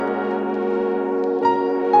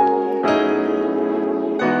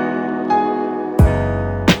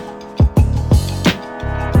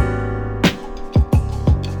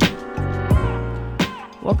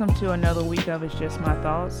welcome to another week of It's Just My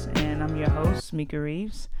Thoughts, and I'm your host, Mika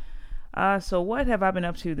Reeves. So what have I been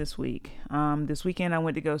up to this week? This weekend I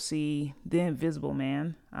went to go see The Invisible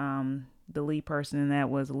Man. The lead person in that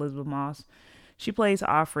was Elizabeth Moss. She plays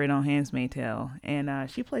Offred on Handmaid's Tale, and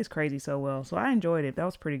she plays crazy so well, so I enjoyed it. That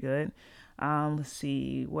was pretty good. Let's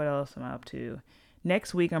see, what else am I up to?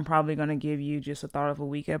 Next week I'm probably going to give you just a thought of a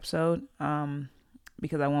week episode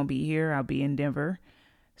because I won't be here. I'll be in Denver.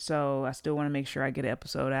 So I still want to make sure I get an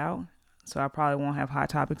episode out. So I probably won't have hot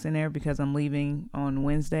topics in there because I'm leaving on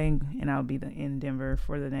Wednesday and I'll be in Denver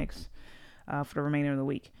for the for the remainder of the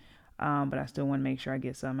week. But I still want to make sure I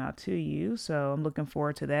get some out to you. So I'm looking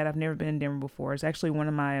forward to that. I've never been in Denver before. It's actually one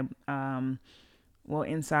of my,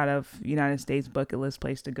 inside of United States bucket list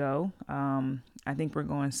place to go. I think we're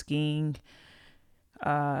going skiing.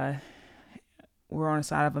 We're on the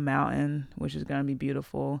side of a mountain, which is going to be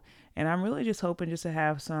beautiful. And I'm really just hoping just to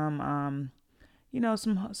have some,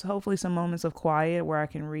 hopefully some moments of quiet where I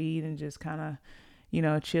can read and just kind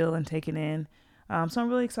of, chill and take it in. So I'm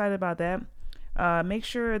really excited about that. Make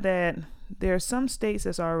sure that there are some states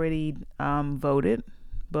that's already voted,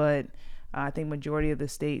 but I think majority of the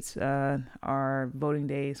states are voting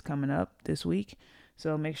days coming up this week.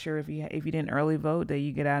 So make sure if you didn't early vote that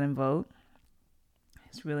you get out and vote.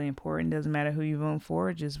 It's really important. Doesn't matter who you vote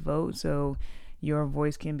for, just vote so your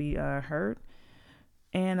voice can be heard.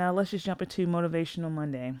 And let's just jump into Motivational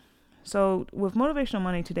Monday. So with Motivational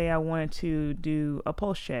Monday today, I wanted to do a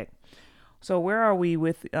pulse check. So where are we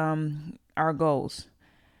with our goals?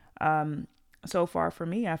 So far for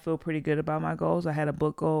me, I feel pretty good about my goals. I had a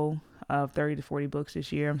book goal of 30 to 40 books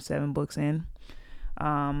this year. I'm 7 books in.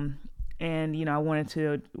 And, I wanted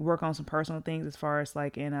to work on some personal things as far as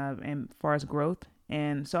as far as growth.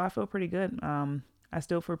 And so I feel pretty good. I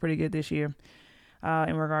still feel pretty good this year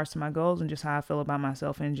in regards to my goals and just how I feel about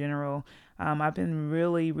myself in general. I've been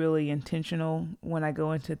really, really intentional when I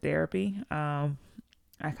go into therapy. I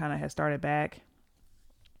kind of had started back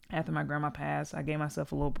after my grandma passed. I gave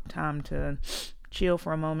myself a little time to chill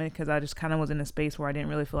for a moment because I just kind of was in a space where I didn't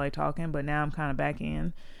really feel like talking, but now I'm kind of back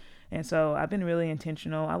in. And so I've been really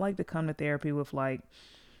intentional. I like to come to therapy with some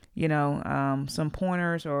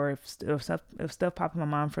pointers, or if stuff pop in my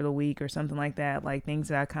mind for the week or something like that, like things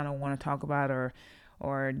that I kind of want to talk about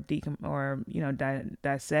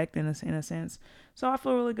dissect in a sense. So I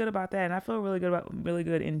feel really good about that, and I feel really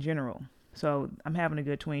good in general. So I'm having a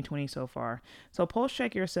good 2020 so far. So pulse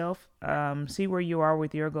check yourself, see where you are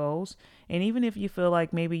with your goals, and even if you feel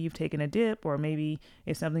like maybe you've taken a dip or maybe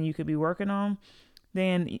it's something you could be working on,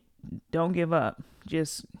 then don't give up.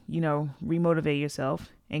 Just, remotivate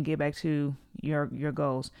yourself and get back to your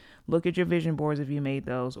goals. Look at your vision boards if you made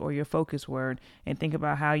those, or your focus word, and think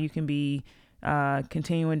about how you can be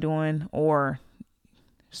continuing doing or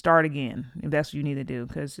start again if that's what you need to do,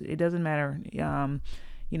 because it doesn't matter.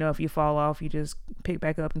 If you fall off, you just pick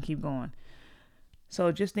back up and keep going.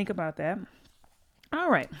 So just think about that. All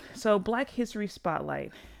right. So Black History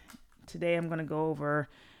Spotlight. Today I'm going to go over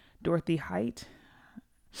Dorothy Height.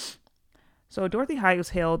 So Dorothy Height was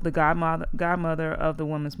hailed the godmother of the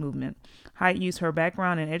women's movement. Height used her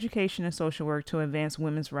background in education and social work to advance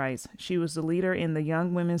women's rights. She was the leader in the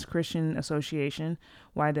Young Women's Christian Association,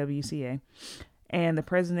 YWCA, and the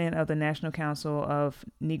president of the National Council of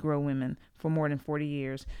Negro Women for more than 40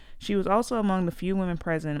 years. She was also among the few women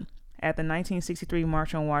present at the 1963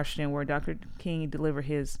 March on Washington, where Dr. King delivered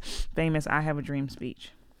his famous I Have a Dream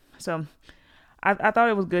speech. So I thought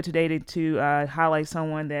it was good today to highlight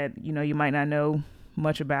someone that, you might not know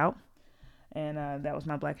much about. And that was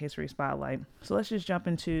my Black History Spotlight. So let's just jump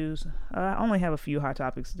into, I only have a few hot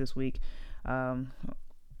topics this week of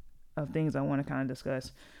things I want to kind of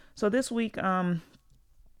discuss. So this week, they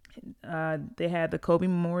had the Kobe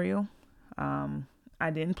Memorial. I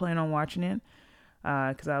didn't plan on watching it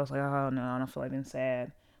because I was like, oh no, I don't feel like being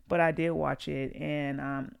sad. But I did watch it, and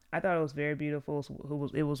I thought it was very beautiful.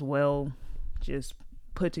 It was well just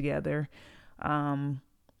put together. I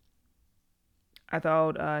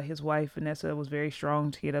thought his wife Vanessa was very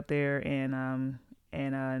strong to get up there and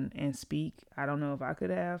speak. I don't know if I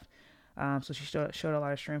could have. So she showed a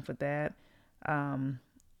lot of strength with that.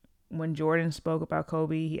 When Jordan spoke about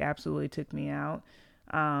Kobe, he absolutely took me out.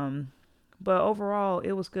 But overall,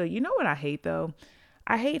 it was good. You know what I hate though?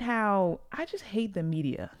 I just hate the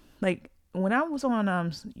media. Like when I was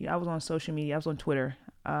on social media, I was on Twitter.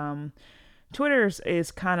 Twitter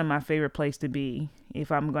is kind of my favorite place to be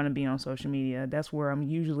if I'm going to be on social media. That's where I'm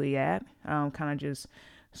usually at, kind of just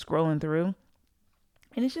scrolling through.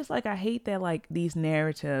 And it's just like I hate that like these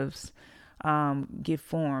narratives get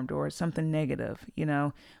formed or something negative,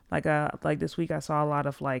 Like this week I saw a lot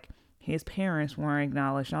of like his parents weren't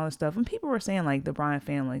acknowledged and all this stuff. And people were saying like the Bryant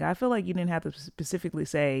family. Like, I feel like you didn't have to specifically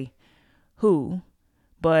say who,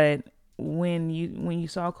 but when you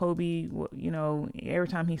saw Kobe, every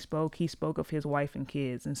time he spoke of his wife and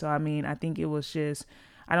kids. And so, I mean, I think it was just,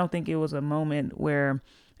 I don't think it was a moment where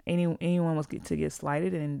anyone was to get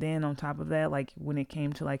slighted. And then on top of that, like when it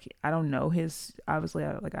came to like, I don't know his, obviously,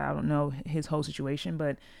 like I don't know his whole situation,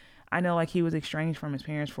 but I know like he was estranged from his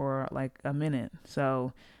parents for like a minute.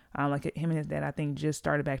 So like him and his dad, I think, just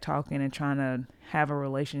started back talking and trying to have a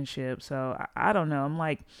relationship. So I don't know. I'm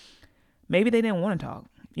like, maybe they didn't want to talk,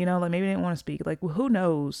 like maybe they didn't want to speak. Like, well, who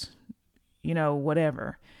knows,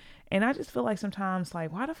 whatever. And I just feel like sometimes,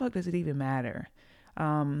 like, why the fuck does it even matter?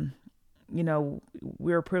 Um, we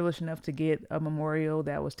were privileged enough to get a memorial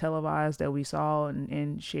that was televised, that we saw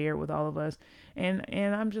and shared with all of us. And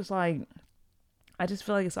I'm just like, I just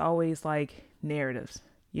feel like it's always like narratives,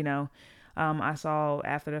 you know. I saw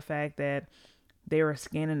after the fact that they were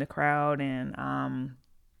scanning the crowd and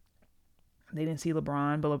they didn't see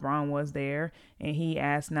LeBron, but LeBron was there and he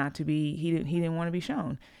asked not to be. He didn't want to be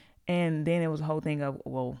shown. And then it was a whole thing of,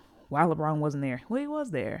 well, why LeBron wasn't there? Well, he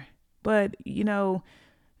was there, but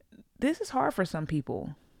this is hard for some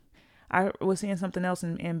people. I was seeing something else,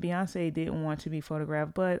 and Beyonce didn't want to be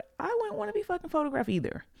photographed, but I wouldn't want to be fucking photographed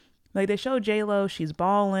either. Like, they showed J Lo, she's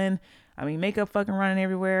balling. I mean, makeup fucking running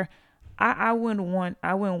everywhere. I wouldn't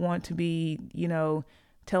want to be,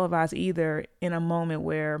 televised either, in a moment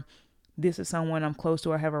where this is someone I'm close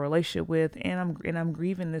to or have a relationship with, and I'm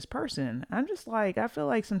grieving this person. I'm just like, I feel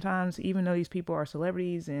like sometimes, even though these people are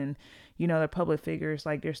celebrities and they're public figures,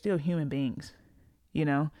 like, they're still human beings, you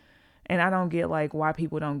know. And I don't get like why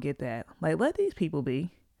people don't get that. Like, let these people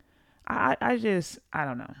be. I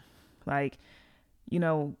don't know. Like,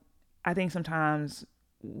 I think sometimes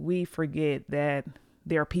we forget that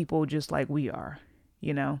there are people just like we are,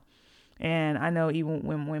 you know? And I know even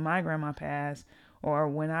when my grandma passed, or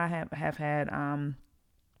when I have had,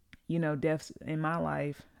 deaths in my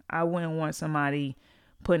life, I wouldn't want somebody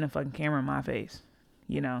putting a fucking camera in my face,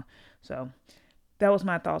 you know? So that was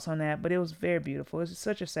my thoughts on that, but it was very beautiful. It's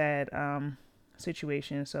such a sad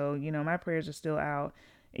situation. So, my prayers are still out.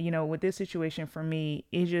 With this situation for me,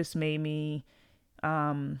 it just made me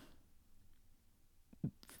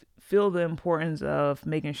feel the importance of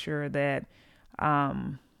making sure that,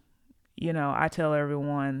 I tell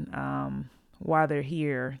everyone while they're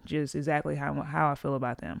here just exactly how I feel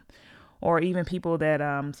about them. Or even people that,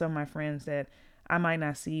 some of my friends that I might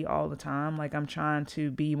not see all the time. Like, I'm trying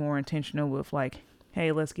to be more intentional with, like,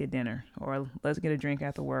 hey, let's get dinner, or let's get a drink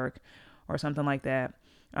after work, or something like that.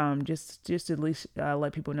 Just at least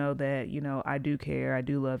let people know that, I do care, I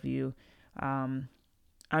do love you. I'm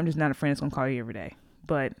just not a friend that's gonna call you every day.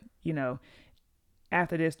 But,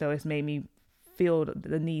 after this though, it's made me feel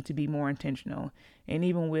the need to be more intentional. And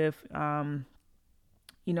even with,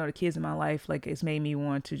 the kids in my life, like, it's made me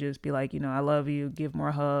want to just be like, I love you, give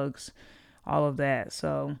more hugs, all of that.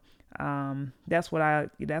 So that's what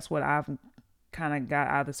I've kind of got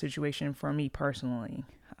out of the situation for me personally.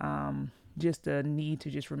 Just the need to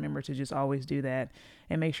just remember to just always do that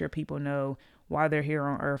and make sure people know why they're here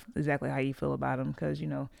on earth, exactly how you feel about them. Because,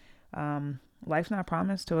 life's not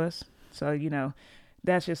promised to us. So,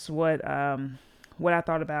 that's just what I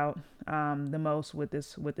thought about the most with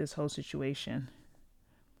this whole situation.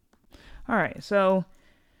 All right. So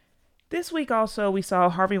this week also we saw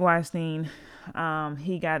Harvey Weinstein.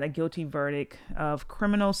 He got a guilty verdict of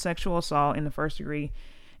criminal sexual assault in the first degree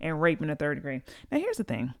and rape in the third degree. Now here's the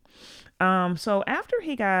thing. So after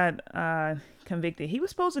he got convicted, he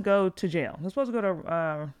was supposed to go to jail. He was supposed to go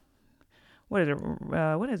to what is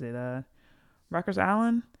it? Rikers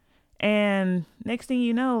Island. And next thing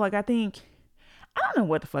you know, like, I don't know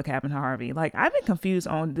what the fuck happened to Harvey. Like, I've been confused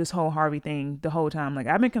on this whole Harvey thing the whole time. Like,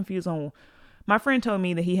 I've been confused on. My friend told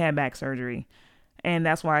me that he had back surgery, and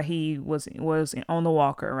that's why he was on the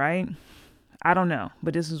walker, right? I don't know,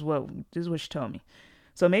 but this is what she told me.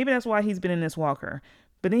 So maybe that's why he's been in this walker.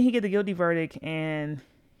 But then he get the guilty verdict, and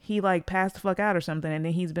he like passed the fuck out or something, and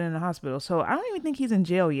then he's been in the hospital. So I don't even think he's in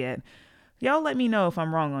jail yet. Y'all let me know if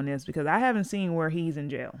I'm wrong on this, because I haven't seen where he's in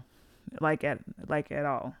jail, like at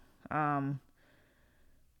all.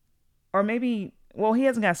 Or maybe, well, he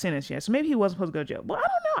hasn't got sentenced yet, so maybe he wasn't supposed to go to jail. Well, I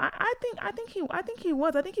don't know. I think he was. I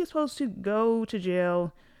think he was supposed to go to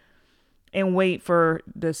jail and wait for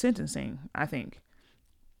the sentencing. I think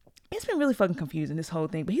it's been really fucking confusing, this whole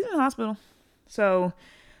thing. But he's in the hospital, so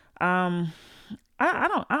I'm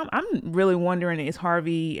really wondering, is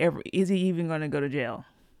he even going to go to jail?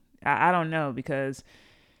 I don't know, because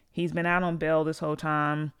he's been out on bail this whole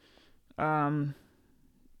time.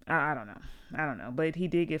 I don't know. I don't know, but he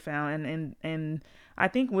did get found, and I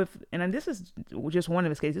think and this is just one of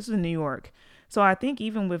his cases. This is in New York, so I think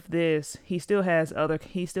even with this, he still has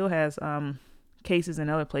cases in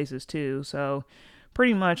other places too. So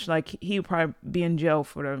pretty much like he would probably be in jail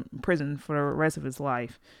for the prison for the rest of his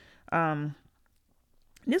life. Um,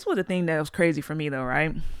 this was the thing that was crazy for me though,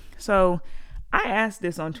 right? So I asked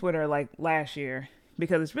this on Twitter like last year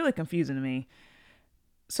because it's really confusing to me.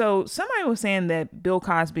 So somebody was saying that Bill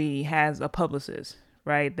Cosby has a publicist,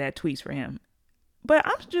 right, that tweets for him. But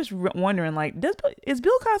I'm just wondering, like, is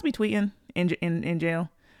Bill Cosby tweeting in jail?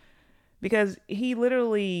 Because he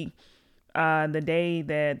literally, the day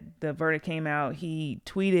that the verdict came out, he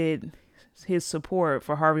tweeted his support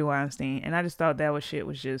for Harvey Weinstein, and I just thought that was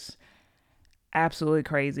just absolutely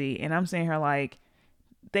crazy. And I'm saying here like,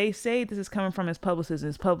 they say this is coming from his publicist.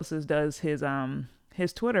 His publicist does his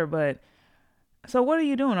Twitter, but so what are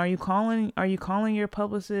you doing? Are you calling your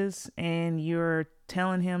publicist and you're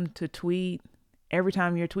telling him to tweet every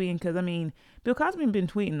time you're tweeting? Because I mean, Bill Cosby been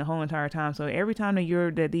tweeting the whole entire time. So every time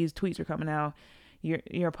that these tweets are coming out,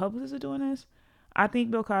 your publicist are doing this. I think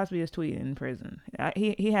Bill Cosby is tweeting in prison.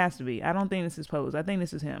 He has to be. I don't think this is publicist. I think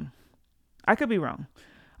this is him. I could be wrong.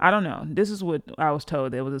 I don't know. This is what I was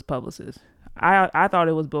told. That it was his publicist. I thought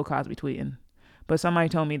it was Bill Cosby tweeting, but somebody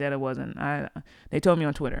told me that it wasn't. They told me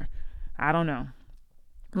on Twitter. I don't know.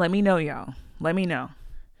 Let me know, y'all. Let me know.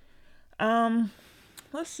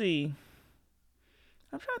 Let's see.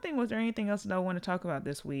 I'm trying to think, was there anything else that I want to talk about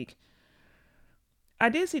this week? I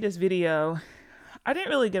did see this video. I didn't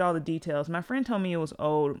really get all the details. My friend told me it was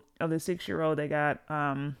old, of the 6-year-old that got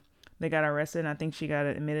arrested, and I think she got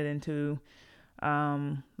admitted into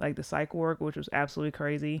like the psych ward, which was absolutely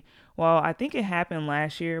crazy. Well, I think it happened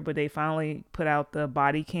last year, but they finally put out the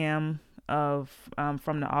body cam of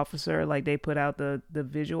from the officer. Like they put out the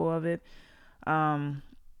visual of it.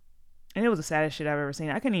 And it was the saddest shit I've ever seen.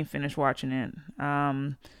 I couldn't even finish watching it. I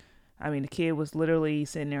mean, the kid was literally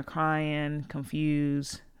sitting there crying,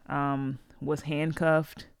 confused, was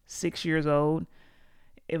handcuffed, 6 years old.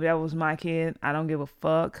 If that was my kid, I don't give a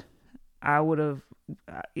fuck. I would have,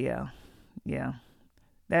 yeah.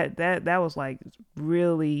 That was like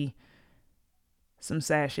really some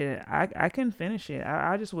sad shit. I couldn't finish it.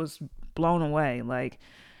 I just was blown away. Like,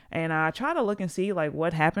 and I try to look and see like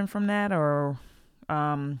what happened from that, or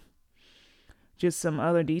just some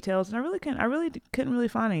other details, and I really couldn't really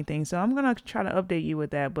find anything. So I'm gonna try to update you with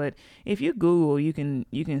that. But if you Google, you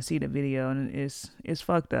can see the video, and it's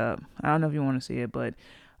fucked up. I don't know if you want to see it, but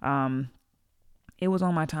it was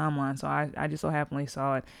on my timeline, so I just so happily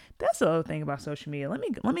saw it. That's the other thing about social media. Let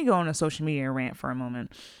me go on a social media rant for a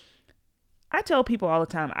moment. I tell people all the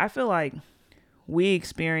time, I feel like we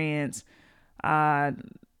experience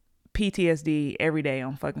PTSD every day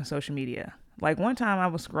on fucking social media. Like one time I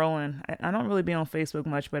was scrolling. I don't really be on Facebook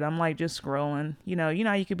much, but I'm like just scrolling. You know,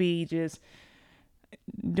 you could be just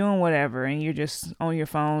doing whatever, and you're just on your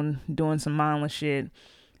phone doing some mindless shit.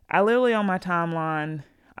 I literally on my timeline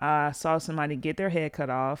saw somebody get their head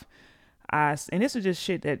cut off. And this is just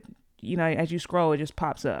shit that, as you scroll, it just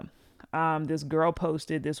pops up. This girl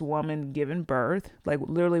posted this woman giving birth, like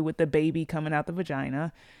literally with the baby coming out the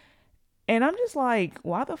vagina. And I'm just like,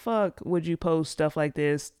 why the fuck would you post stuff like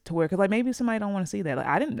this to where, cause like maybe somebody don't want to see that. Like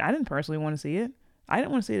I didn't personally want to see it. I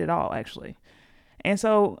didn't want to see it at all, actually. And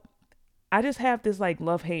so I just have this like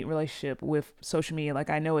love-hate relationship with social media. Like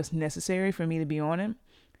I know it's necessary for me to be on it.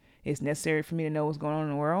 It's necessary for me to know what's going on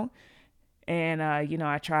in the world. And,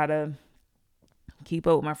 I try to keep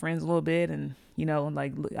up with my friends a little bit. And,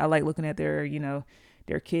 like I like looking at their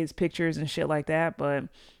kids' pictures and shit like that. But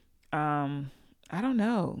I don't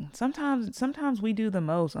know. Sometimes we do the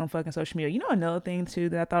most on fucking social media. Another thing, too,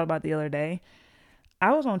 that I thought about the other day.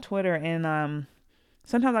 I was on Twitter, and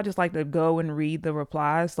sometimes I just like to go and read the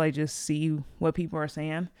replies, like just see what people are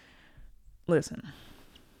saying. Listen.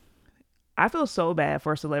 I feel so bad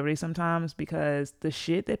for celebrities sometimes because the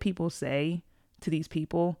shit that people say to these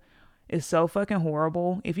people is so fucking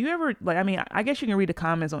horrible. If you ever, I guess you can read the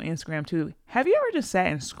comments on Instagram too. Have you ever just sat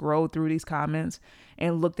and scrolled through these comments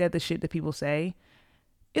and looked at the shit that people say?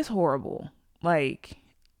 It's horrible. I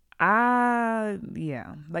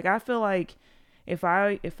feel like if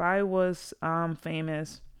I was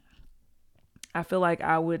famous, I feel like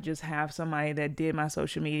I would just have somebody that did my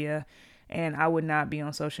social media, and I would not be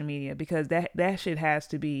on social media because that shit has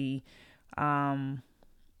to be,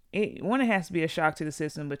 it has to be a shock to the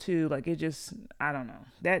system, but two, like it just, I don't know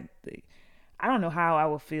I don't know how I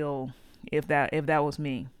would feel if that was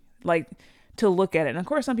me, like to look at it. And of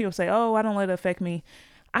course some people say, oh, I don't let it affect me.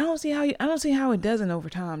 I don't see how it doesn't over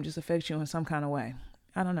time just affect you in some kind of way.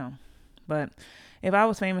 I don't know. But If I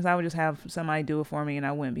was famous, I would just have somebody do it for me and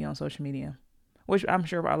I wouldn't be on social media, which I'm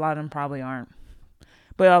sure a lot of them probably aren't.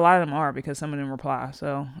 But a lot of them are because some of them reply.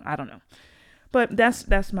 So I don't know. But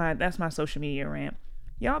that's my social media rant.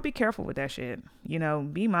 Y'all be careful with that shit.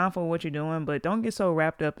 Be mindful of what you're doing, but don't get so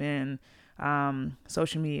wrapped up in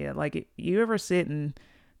social media. Like, you ever sit and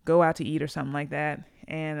go out to eat or something like that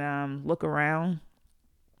and look around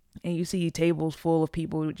and you see tables full of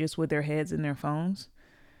people just with their heads in their phones?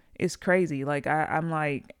 It's crazy. Like, I'm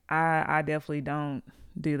like, I definitely don't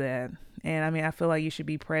do that. And I mean, I feel like you should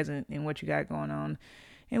be present in what you got going on.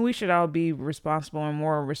 And we should all be responsible and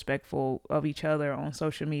more respectful of each other on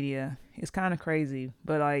social media. It's kind of crazy,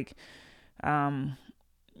 but like,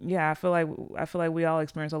 yeah, I feel like we all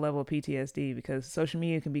experience a level of PTSD because social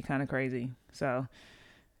media can be kind of crazy. So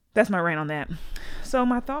that's my rant on that. So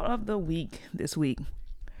my thought of the week this week,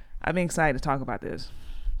 I've been excited to talk about this.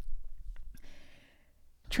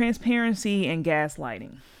 Transparency and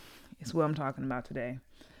gaslighting is what I'm talking about today.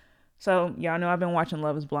 So y'all know I've been watching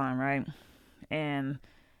Love Is Blind, right? And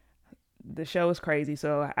the show is crazy.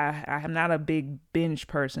 So I am not a big binge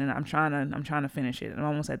person. I'm trying to finish it. I'm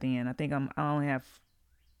almost at the end. I only have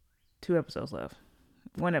 2 episodes left.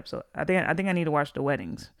 1 episode. I think I need to watch the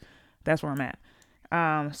weddings. That's where I'm at.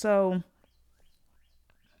 So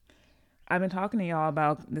I've been talking to y'all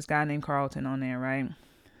about this guy named Carlton on there, right?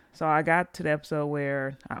 So I got to the episode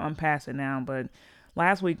where I'm past it now, but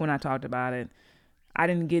last week when I talked about it, I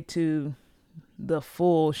didn't get to the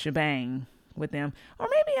full shebang with them, or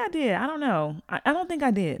maybe I did. I don't know. I don't think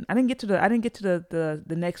I did. I didn't get to the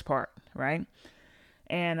next part, right?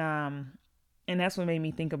 And that's what made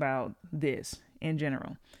me think about this in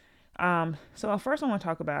general. So first I want to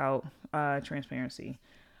talk about transparency.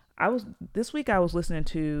 This week I was listening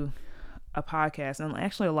to a podcast, and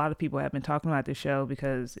actually a lot of people have been talking about this show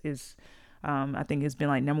because it's I think it's been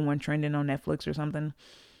like #1 trending on Netflix or something.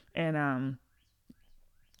 And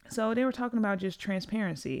so they were talking about just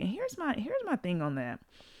transparency. And here's my thing on that.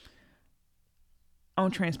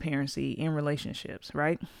 On transparency in relationships,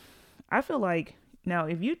 right? I feel like now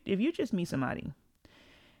if you just meet somebody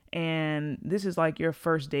and this is like your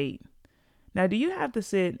first date, now do you have to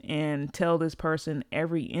sit and tell this person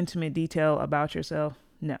every intimate detail about yourself?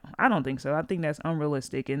 No, I don't think so. I think that's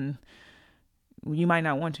unrealistic, and you might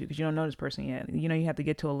not want to because you don't know this person yet. You have to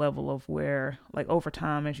get to a level of where, like, over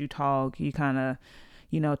time as you talk, you kind of,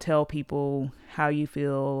 tell people how you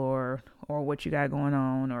feel or what you got going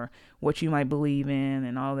on or what you might believe in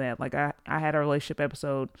and all that. Like, I had a relationship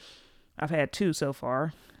episode. I've had 2 so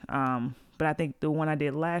far. But I think the one I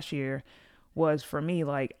did last year was, for me,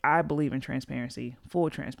 like, I believe in transparency,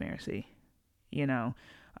 full transparency,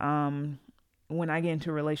 when I get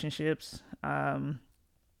into relationships,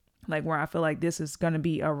 like where I feel like this is going to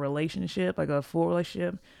be a relationship, like a full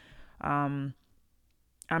relationship, I'm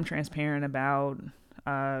transparent about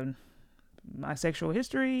my sexual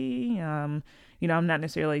history. I'm not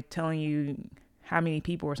necessarily telling you how many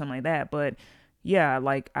people or something like that, but yeah,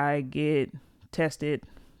 like I get tested,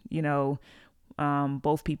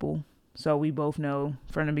 both people. So we both know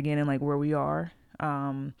from the beginning, like, where we are.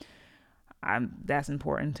 That's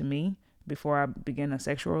important to me before I begin a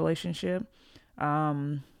sexual relationship.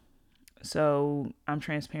 So I'm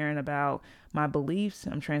transparent about my beliefs.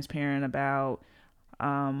 I'm transparent about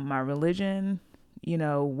my religion,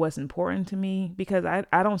 what's important to me, because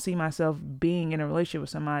I don't see myself being in a relationship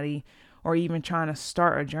with somebody or even trying to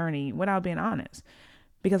start a journey without being honest.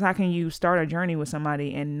 Because how can you start a journey with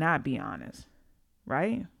somebody and not be honest,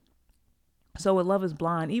 right? So with Love Is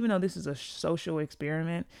Blind, even though this is a social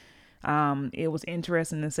experiment, it was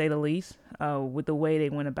interesting to say the least with the way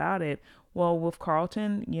they went about it. Well, with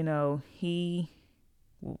Carlton, he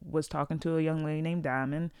was talking to a young lady named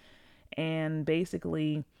Diamond, and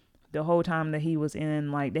basically the whole time that he was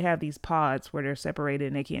in, like, they have these pods where they're separated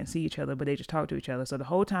and they can't see each other, but they just talk to each other. So the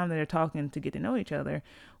whole time that they're talking to get to know each other,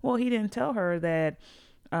 well, he didn't tell her that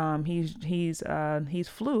he's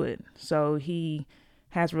fluid. So he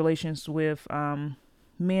has relations with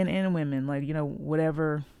men and women, like,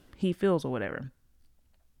 whatever he feels or whatever.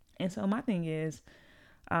 And so my thing is,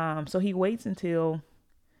 so he waits until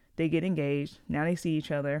they get engaged. Now they see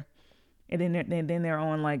each other, and then they're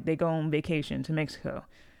on, like, they go on vacation to Mexico.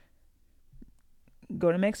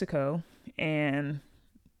 Go to Mexico, and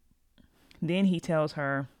then he tells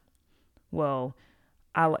her, well,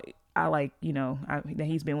 I like that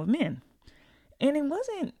he's been with men. And it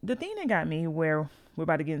wasn't the thing that got me, where we're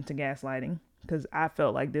about to get into gaslighting, because I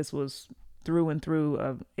felt like this was through and through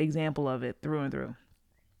an example of it through and through.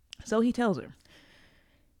 So he tells her.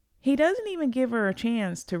 He doesn't even give her a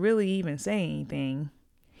chance to really even say anything.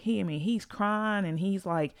 he's crying and he's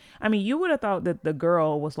like, I mean, you would have thought that the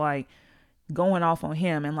girl was like going off on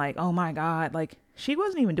him and like, oh my God, like she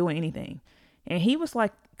wasn't even doing anything. And he was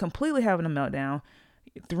like completely having a meltdown,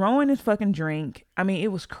 throwing his fucking drink. I mean,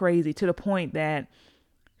 it was crazy to the point that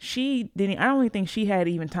I don't even think she had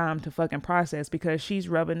even time to fucking process because she's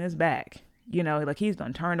rubbing his back. You know, like he's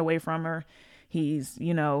done turned away from her. He's,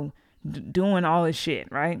 doing all this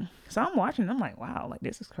shit, right? So I'm watching, I'm like, wow, like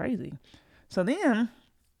this is crazy. So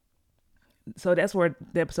that's where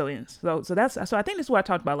the episode ends. So I think this is what I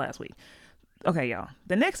talked about last week. Okay, y'all.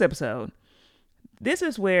 The next episode, this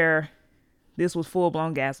is where this was full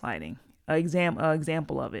blown gaslighting.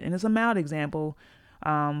 Example of it. And it's a mild example,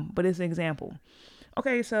 but it's an example.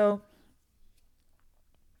 Okay, so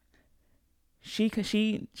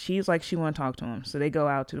she's like she want to talk to him. So they go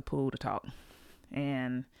out to the pool to talk.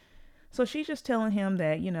 And so she's just telling him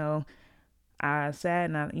that, I sat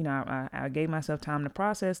and I gave myself time to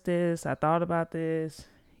process this. I thought about this,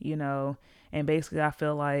 and basically I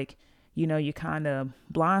feel like, you kind of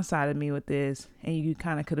blindsided me with this and you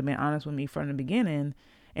kind of could have been honest with me from the beginning.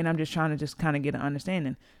 And I'm just trying to just kind of get an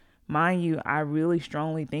understanding. Mind you, I really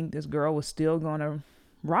strongly think this girl was still going to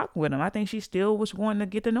rock with him. I think she still was wanting to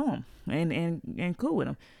get to know him and cool with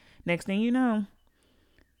him. Next thing you know,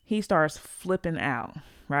 he starts flipping out,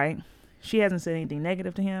 right? She hasn't said anything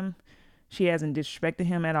negative to him. She hasn't disrespected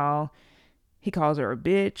him at all. He calls her a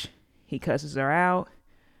bitch. He cusses her out.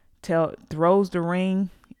 Throws the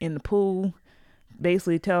ring in the pool.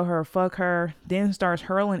 Basically tell her fuck her. Then starts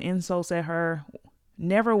hurling insults at her.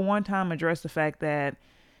 Never one time addressed the fact that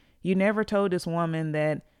you never told this woman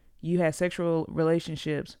that you had sexual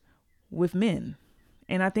relationships with men.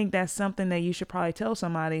 And I think that's something that you should probably tell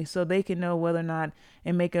somebody so they can know whether or not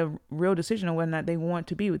and make a real decision on whether or not they want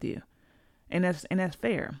to be with you. And that's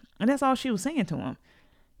fair. And that's all she was saying to him.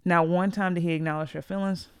 Not one time did he acknowledge her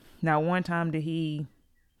feelings. Not one time did he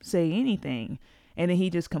say anything. And then he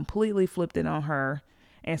just completely flipped it on her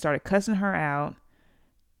and started cussing her out.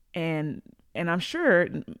 And I'm sure,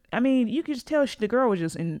 I mean, you could just tell the girl was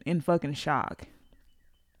just in fucking shock.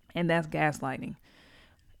 And that's gaslighting.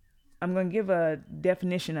 I'm going to give a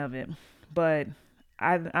definition of it, but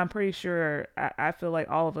I'm pretty sure I feel like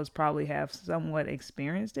all of us probably have somewhat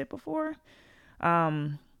experienced it before.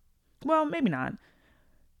 Well, maybe not,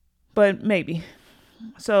 but maybe.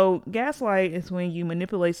 So gaslight is when you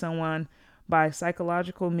manipulate someone by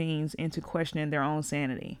psychological means into questioning their own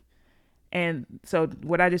sanity. And so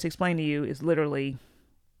what I just explained to you is literally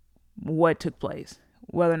what took place,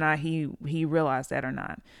 whether or not he realized that or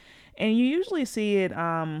not. And you usually see it,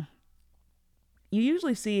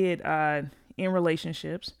 in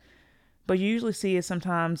relationships, but you usually see it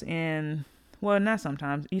sometimes not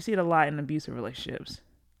sometimes, you see it a lot in abusive relationships.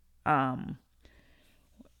 I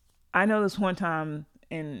know this one time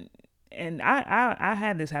and I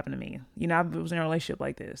had this happen to me. I was in a relationship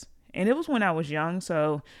like this and it was when I was young.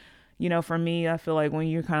 So, for me, I feel like when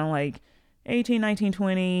you're kind of like 18, 19,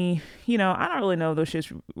 20, I don't really know if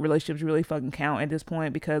those relationships really fucking count at this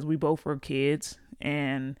point because we both were kids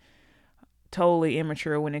and totally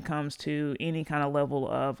immature when it comes to any kind of level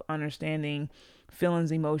of understanding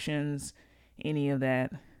feelings, emotions, any of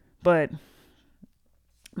that. But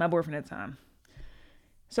my boyfriend at the time.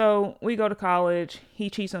 So we go to college. He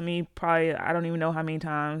cheats on me probably, I don't even know how many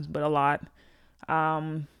times, but a lot.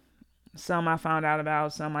 Some I found out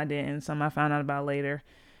about, some I didn't, some I found out about later.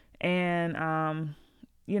 And,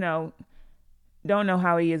 don't know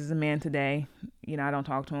how he is as a man today. I don't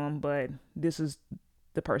talk to him, but this is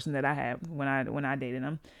the person that I had when I dated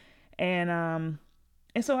him. And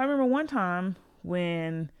so I remember one time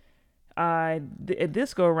when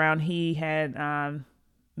this go around, he had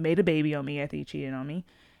made a baby on me after he cheated on me.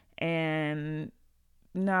 And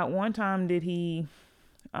not one time did he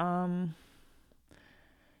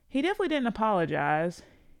definitely didn't apologize.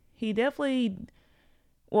 He gave me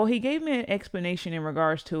an explanation in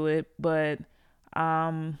regards to it, but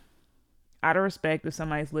out of respect, if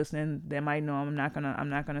somebody's listening that might know him, I'm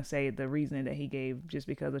not gonna say the reason that he gave just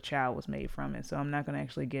because a child was made from it. So I'm not gonna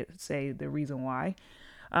actually say the reason why.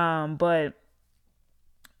 But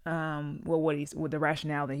the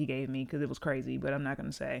rationale that he gave me, because it was crazy, but I'm not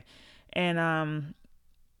gonna say. And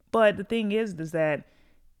but the thing is that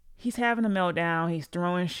he's having a meltdown, he's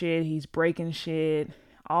throwing shit, he's breaking shit,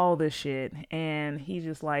 all this shit, and he's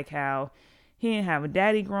just like how he didn't have a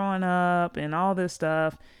daddy growing up and all this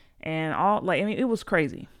stuff, and it was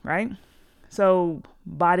crazy, right? So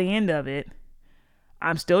by the end of it,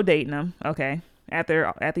 I'm still dating him, okay?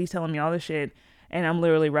 After he's telling me all this shit, and I'm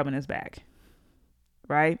literally rubbing his back,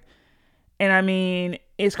 right? And I mean,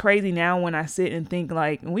 it's crazy now when I sit and think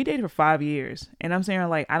like we dated for 5 years, and I'm saying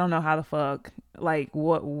like I don't know how the fuck, like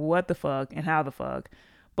what the fuck and how the fuck,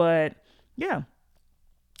 but yeah,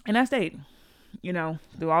 and I stayed,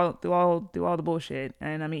 through all the bullshit,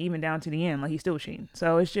 and I mean even down to the end, like he's still cheating.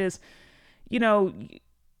 So it's just, you know,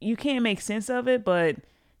 you can't make sense of it, but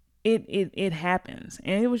it happens,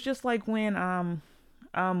 and it was just like when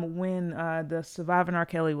the Surviving R.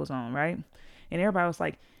 Kelly was on, right? And everybody was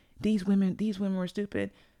like, these women were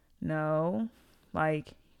stupid. No,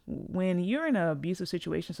 like when you're in an abusive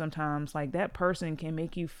situation, sometimes like that person can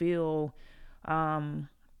make you feel um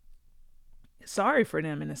sorry for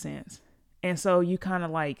them in a sense, and so you kind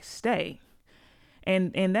of like stay,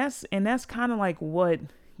 and that's kind of like what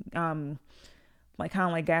um like kind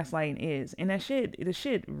of like gaslighting is, and that shit the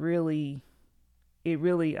shit really it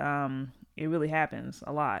really happens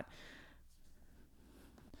a lot.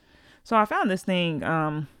 So I found this thing,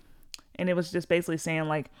 and it was just basically saying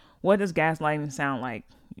like, what does gaslighting sound like,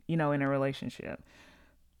 in a relationship?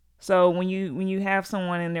 So when you have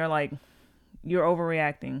someone and they're like, you're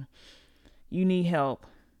overreacting, you need help,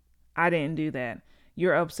 I didn't do that,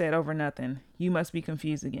 you're upset over nothing, you must be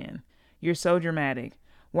confused again, you're so dramatic,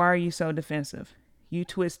 why are you so defensive, you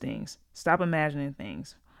twist things, stop imagining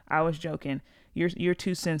things, I was joking, you're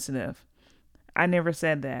too sensitive, I never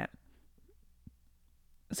said that.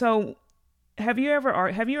 So have you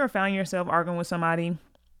ever found yourself arguing with somebody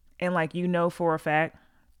and like for a fact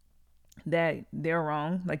that they're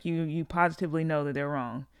wrong, like you positively know that they're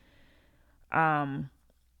wrong, um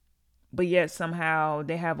but yet somehow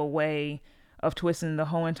they have a way of twisting the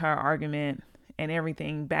whole entire argument and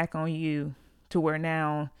everything back on you, to where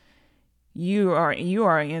now you are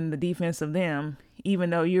in the defense of them, even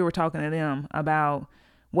though you were talking to them about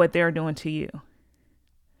what they're doing to you.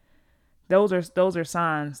 Those are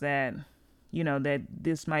signs that that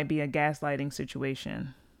this might be a gaslighting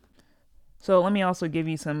situation. So let me also give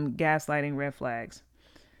you some gaslighting red flags.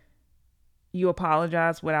 You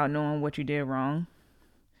apologize without knowing what you did wrong.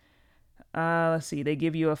 Let's see. They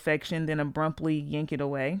give you affection, then abruptly yank it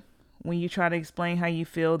away. When you try to explain how you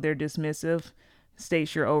feel, they're dismissive,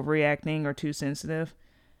 states you're overreacting or too sensitive.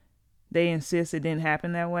 They insist it didn't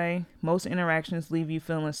happen that way. Most interactions leave you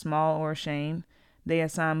feeling small or ashamed. They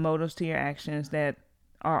assign motives to your actions that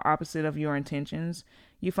are opposite of your intentions.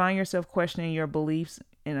 You find yourself questioning your beliefs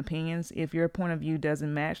and opinions. If your point of view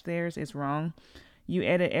doesn't match theirs, it's wrong. You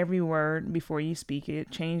edit every word before you speak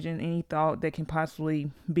it, changing any thought that can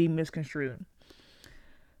possibly be misconstrued.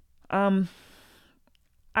 Um,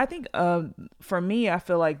 I think for me, I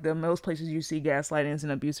feel like the most places you see gaslighting is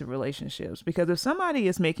in abusive relationships, because if somebody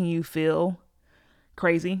is making you feel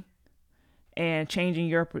crazy and changing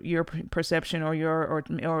your perception,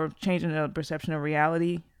 or changing the perception of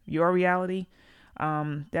reality, your reality,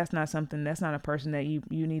 that's not a person that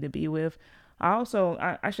you need to be with. I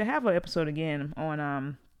should have an episode again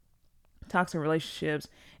on toxic relationships.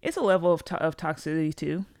 It's a level of toxicity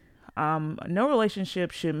too. No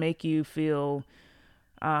relationship should make you feel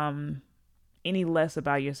um any less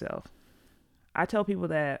about yourself. I tell people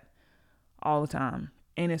that all the time,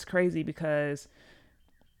 and it's crazy because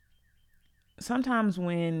sometimes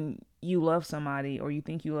when you love somebody or you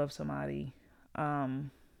think you love somebody,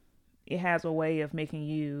 um, it has a way of making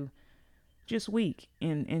you just weak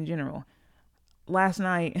in general. Last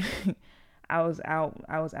night, I was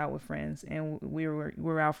out with friends, and we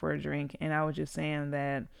were out for a drink, and I was just saying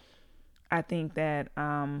that I think that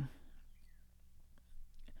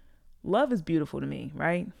love is beautiful to me,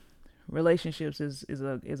 right? Relationships is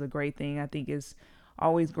a great thing. I think it's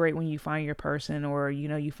always great when you find your person, or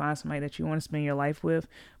you find somebody that you want to spend your life with,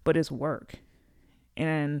 but it's work.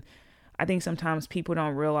 And I think sometimes people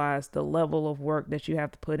don't realize the level of work that you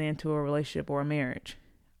have to put into a relationship or a marriage.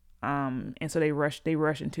 And so they rush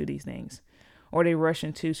into these things, or they rush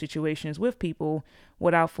into situations with people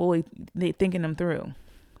without fully thinking them through.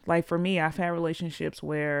 Like for me, I've had relationships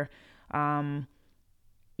where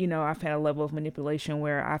I've had a level of manipulation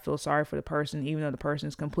where I feel sorry for the person, even though the person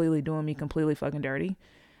is completely doing me completely fucking dirty.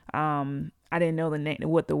 I didn't know the name,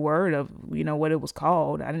 what the word of, what it was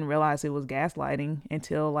called. I didn't realize it was gaslighting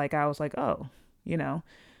until like I was like, oh, you know,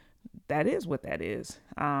 that is what that is.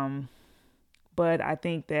 But I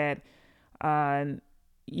think that uh,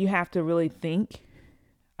 you have to really think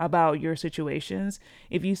about your situations.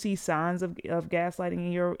 If you see signs of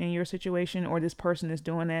gaslighting in your situation, or this person is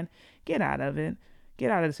doing that, get out of it. Get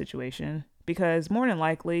out of the situation, because more than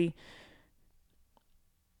likely,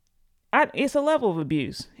 it's a level of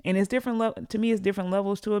abuse, and it's different. To me, it's different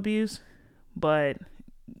levels to abuse, but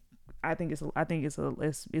I think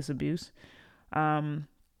it's abuse. Um,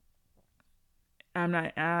 I'm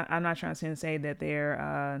not trying to say that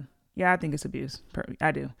they're, yeah, I think it's abuse.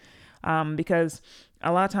 I do. Because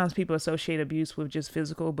a lot of times people associate abuse with just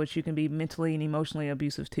physical, but you can be mentally and emotionally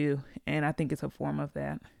abusive too. And I think it's a form of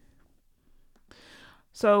that.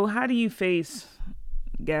 So how do you face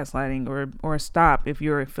gaslighting or stop if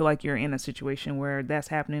you feel like you're in a situation where that's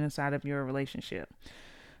happening inside of your relationship?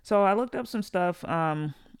 So I looked up some stuff,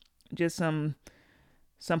 just some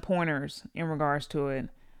pointers in regards to it.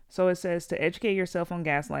 So it says to educate yourself on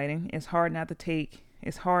gaslighting. It's hard not to take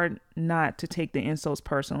the insults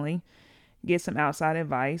personally. Get some outside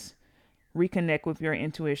advice. Reconnect with your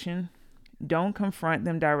intuition. Don't confront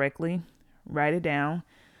them directly. Write it down.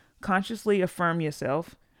 Consciously affirm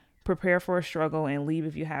yourself. Prepare for a struggle and leave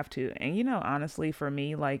if you have to. And honestly, for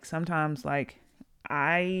me, like sometimes, like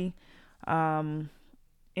I,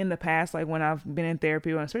 in the past, like when I've been in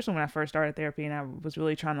therapy, especially when I first started therapy, and I was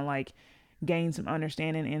really trying to like gain some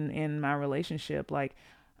understanding in my relationship, like,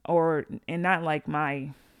 or and not like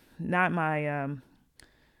not my um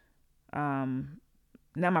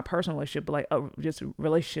not my personal relationship, but like just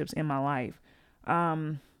relationships in my life.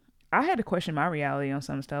 Um, I had to question my reality on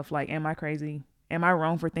some stuff. Like, am I crazy? Am I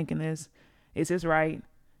wrong for thinking this? Is this right?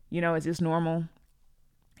 Is this normal?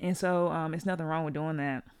 And so, it's nothing wrong with doing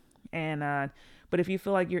that. And but if you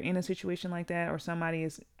feel like you're in a situation like that, or somebody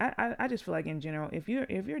is, I just feel like in general, if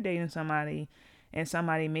you're dating somebody, and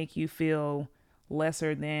somebody make you feel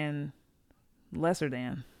lesser than lesser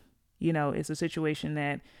than, it's a situation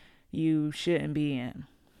that you shouldn't be in.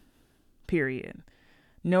 Period.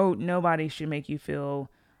 No, nobody should make you feel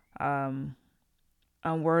um,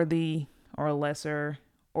 unworthy or lesser,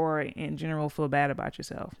 or in general feel bad about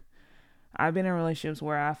yourself. I've been in relationships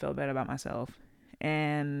where I felt bad about myself,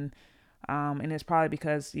 and it's probably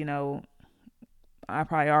because I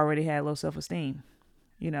probably already had low self esteem,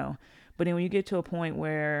 but then when you get to a point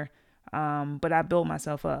where but I built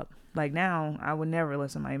myself up. Like now, I would never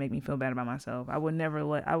let somebody make me feel bad about myself. I would never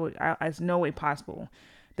let. It's no way possible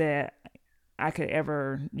that I could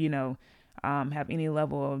ever, have any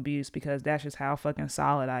level of abuse, because that's just how fucking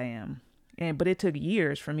solid I am. But it took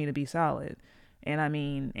years for me to be solid. And I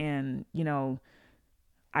mean,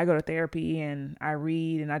 I go to therapy and I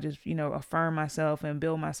read and I just, affirm myself and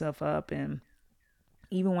build myself up. And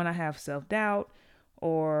even when I have self doubt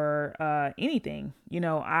or anything,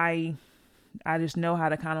 I just know how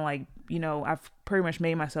to kind of like, I've pretty much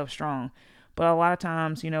made myself strong. But a lot of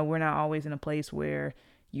times, we're not always in a place where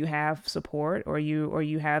you have support, or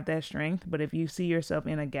you have that strength. But if you see yourself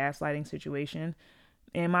in a gaslighting situation,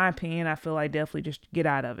 in my opinion, I feel like definitely just get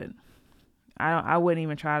out of it. I wouldn't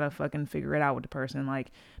even try to fucking figure it out with the person,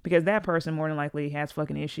 like, because that person more than likely has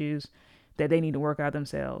fucking issues that they need to work out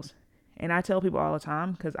themselves. And I tell people all the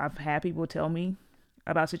time, because I've had people tell me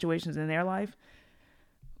about situations in their life,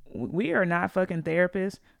 we are not fucking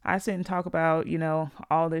therapists. I sit and talk about,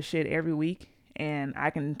 all this shit every week, and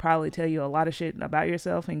I can probably tell you a lot of shit about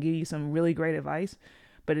yourself and give you some really great advice.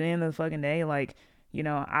 But at the end of the fucking day, like,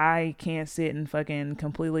 I can't sit and fucking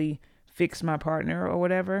completely fix my partner or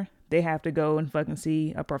whatever. They have to go and fucking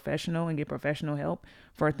see a professional and get professional help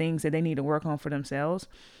for things that they need to work on for themselves.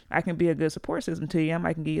 I can be a good support system to you.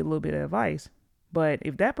 I can give you a little bit of advice. But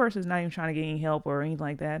if that person's not even trying to get any help or anything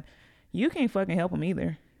like that, you can't fucking help them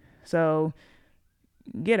either. So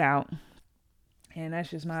get out. And that's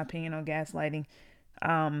just my opinion on gaslighting.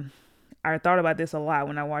 I thought about this a lot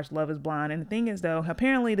when I watched Love is Blind. And the thing is, though,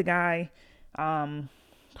 apparently the guy,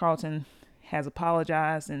 Carlton, has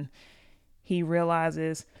apologized, and he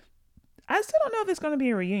realizes. I still don't know if it's going to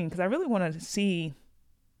be a reunion, because I really want to see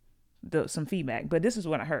some feedback. But this is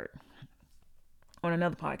what I heard on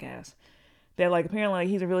another podcast, that like apparently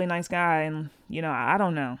he's a really nice guy, and I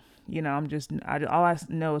don't know. All I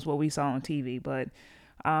know is what we saw on TV. But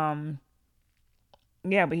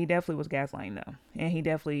yeah, but he definitely was gaslighting though, and he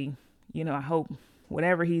definitely, I hope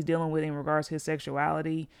whatever he's dealing with in regards to his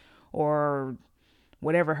sexuality, or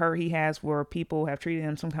whatever hurt he has where people have treated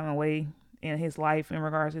him some kind of way in his life in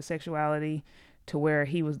regards to sexuality, to where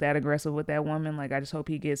he was that aggressive with that woman. Like, I just hope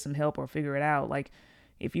he gets some help or figure it out. Like,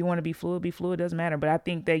 if you want to be fluid, doesn't matter. But I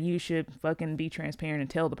think that you should fucking be transparent and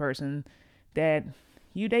tell the person that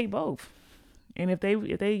you date both. And if they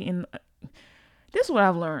in this is what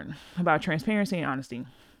I've learned about transparency and honesty.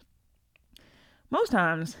 Most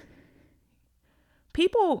times,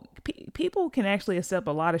 people can actually accept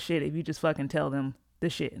a lot of shit if you just fucking tell them the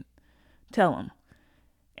shit. Tell them.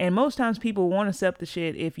 And most times people won't accept the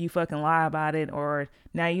shit if you fucking lie about it, or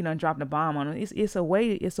now you done dropped a bomb on them. It's a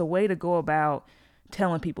way to go about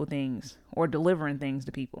telling people things or delivering things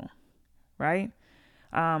to people, right?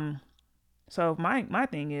 So my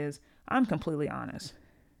thing is, I'm completely honest,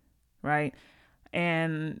 right?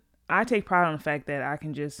 And I take pride on the fact that I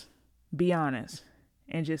can just be honest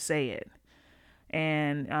and just say it.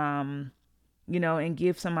 And, and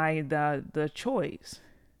give somebody the choice,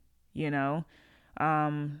 you know,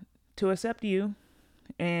 to accept you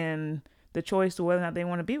and the choice to whether or not they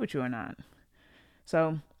want to be with you or not.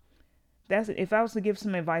 So that's, if I was to give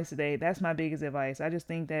some advice today, that's my biggest advice. I just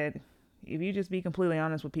think that if you just be completely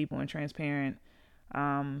honest with people and transparent,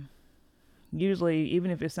 usually,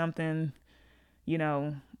 even if it's something,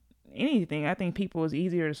 anything, I think people is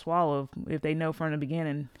easier to swallow if they know from the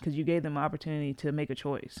beginning, because you gave them an opportunity to make a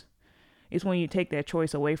choice. It's when you take that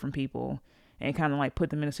choice away from people and kind of like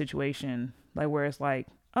put them in a situation like where it's like,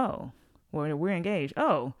 oh, well, we're engaged.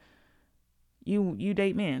 Oh, you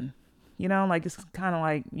date men. Like it's kind of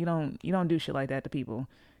like you don't do shit like that to people,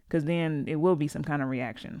 because then it will be some kind of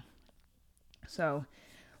reaction. So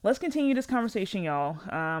let's continue this conversation, y'all.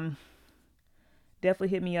 Definitely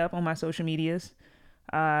hit me up on my social medias.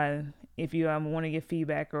 If you want to give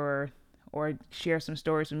feedback or share some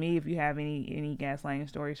stories with me, if you have any gaslighting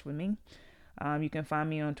stories with me, you can find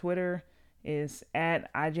me on Twitter. Is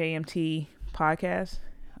at IJMT Podcast.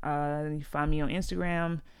 You find me on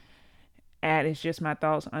Instagram at It's Just My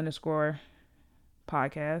Thoughts _podcast.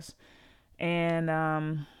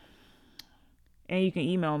 And you can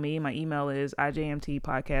email me. My email is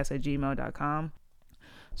ijmtpodcast@gmail.com.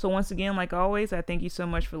 So once again, like always, I thank you so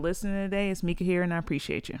much for listening today. It's Mika here, and I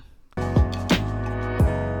appreciate you.